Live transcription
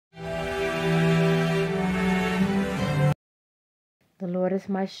The Lord is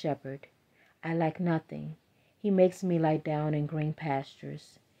my shepherd. I lack nothing. He makes me lie down in green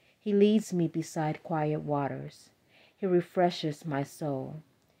pastures. He leads me beside quiet waters. He refreshes my soul.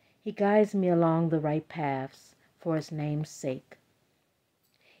 He guides me along the right paths for his name's sake.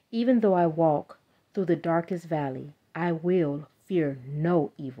 Even though I walk through the darkest valley, I will fear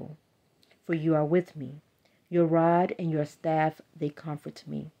no evil, for you are with me. Your rod and your staff, they comfort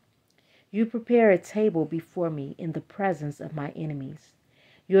me. You prepare a table before me in the presence of my enemies.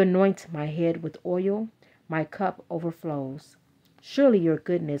 You anoint my head with oil, my cup overflows. Surely your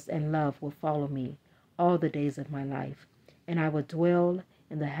goodness and love will follow me all the days of my life, and I will dwell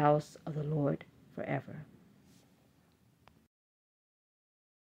in the house of the Lord forever.